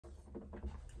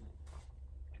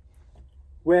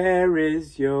Where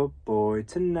is your boy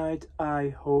tonight? I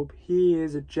hope he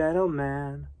is a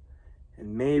gentleman.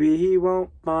 And maybe he won't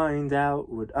find out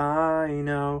what I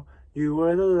know. You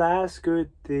were the last good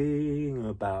thing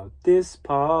about this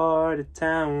part of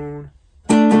town.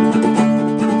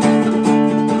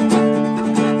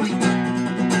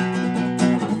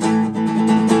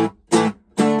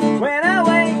 When I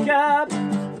wake up,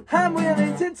 I'm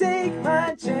willing to take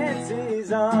my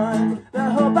chances on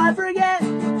the hope I forget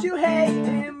you hate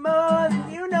him more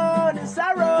than you notice.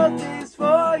 I wrote this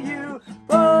for you,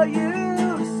 so you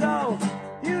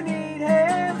need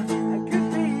him. I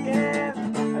could be him,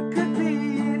 I could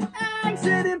be an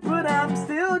accident, but I'm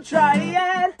still trying,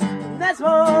 and that's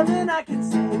more than I can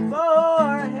say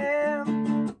for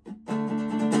him.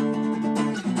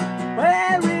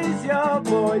 Where is your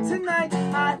boy tonight?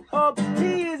 I hope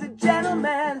he is a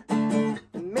gentleman, and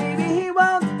maybe he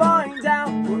won't find out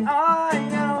what I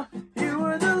know. You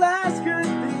were the last good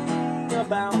thing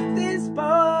about this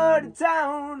part of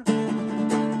town.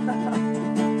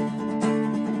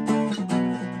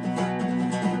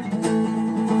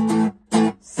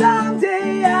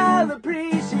 Someday I'll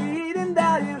appreciate and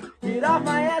value, get off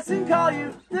my ass and call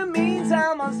you. In the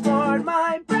meantime, I'll sport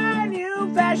my brand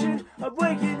new fashion of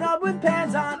waking up with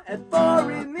pants on at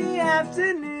 4 in the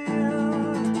afternoon.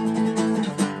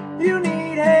 You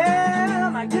need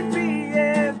him, I could be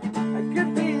him, I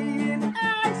could be an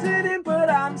accident, but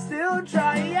I'm still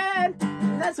trying, and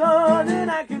that's more than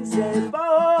I can say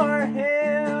for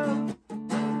him.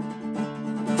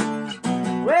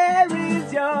 Where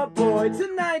is your boy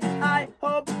tonight? I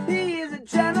hope he is a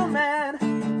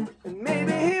gentleman, and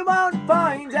maybe he won't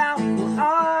find out what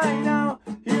I know.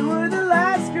 You were the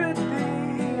last good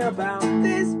thing about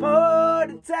this part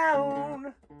of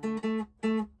town.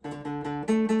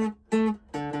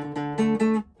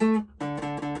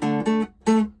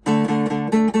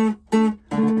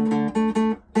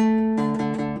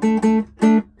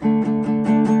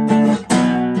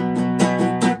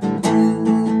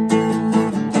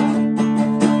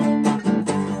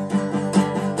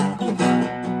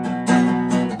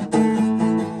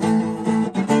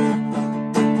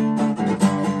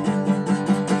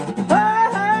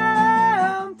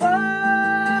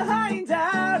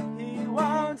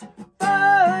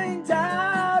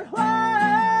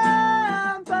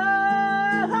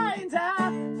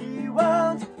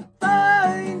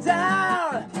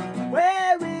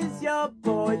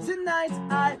 Tonight,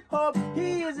 I hope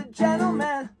he is a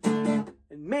gentleman,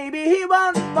 and maybe he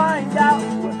won't find out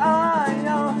what I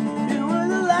know. You were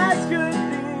the last good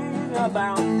thing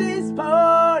about this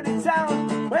part of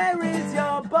town. Where is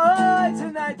your boy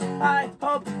tonight? I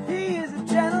hope he is a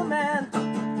gentleman,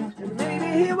 and maybe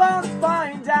he won't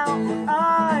find out what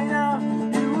I know.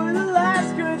 You were the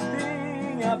last good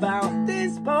thing about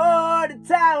this part of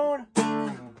town.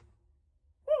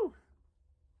 Woo!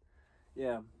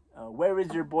 Yeah. Where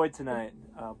is your boy tonight?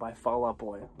 By Fall Out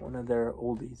Boy, one of their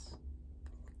oldies.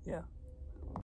 Yeah.